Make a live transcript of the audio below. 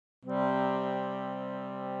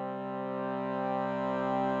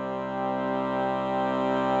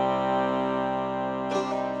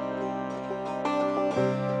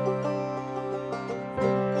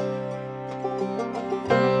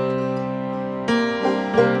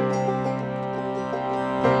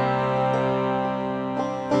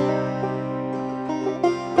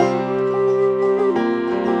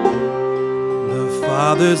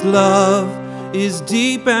Father's love is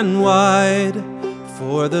deep and wide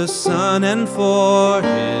for the Son and for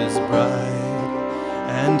His bride,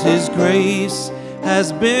 and His grace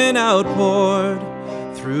has been outpoured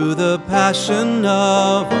through the passion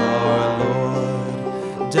of our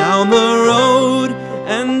Lord. Down the road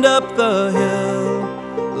and up the hill,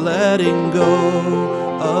 letting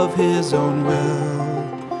go of His own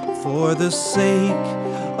will, for the sake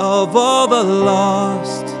of all the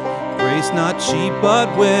lost, grace not cheap but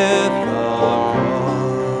with a cost.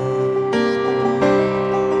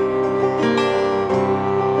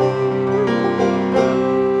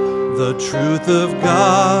 The truth of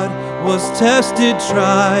God was tested,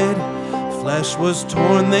 tried, flesh was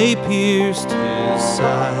torn, they pierced His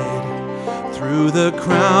side. Through the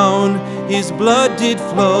crown His blood did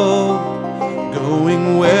flow,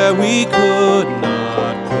 going where we could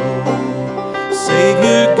not go.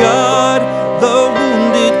 Savior God, the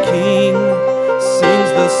wounded King,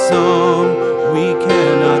 sings the song we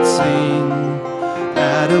cannot sing.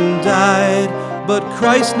 Adam died, but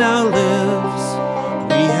Christ now lives.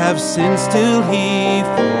 We have sinned, still He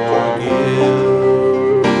forgives.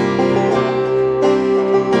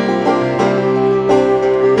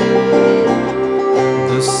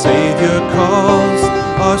 The Savior calls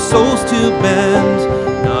our souls to bend,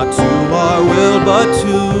 not to our will, but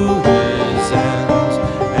to His end.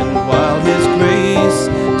 And while His grace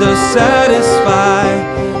does satisfy,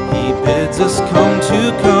 He bids us come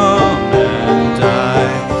and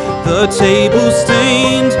die. The table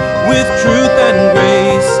stained with truth and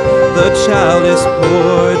grace, the chalice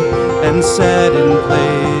poured and set in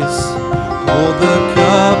place. Hold the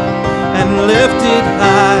cup and lift it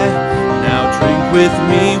high. Now drink with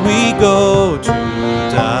me, we go to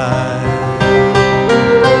die.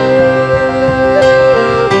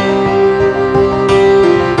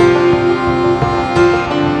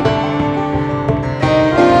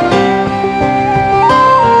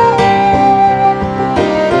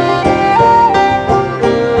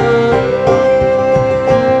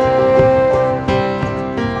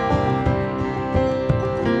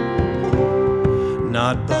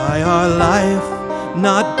 Not by our life,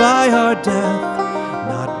 not by our death,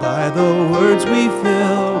 not by the words we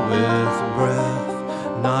fill with breath,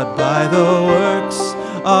 not by the works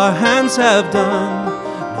our hands have done,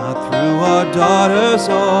 not through our daughters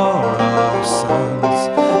or our sons,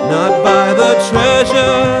 not by the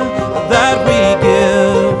treasure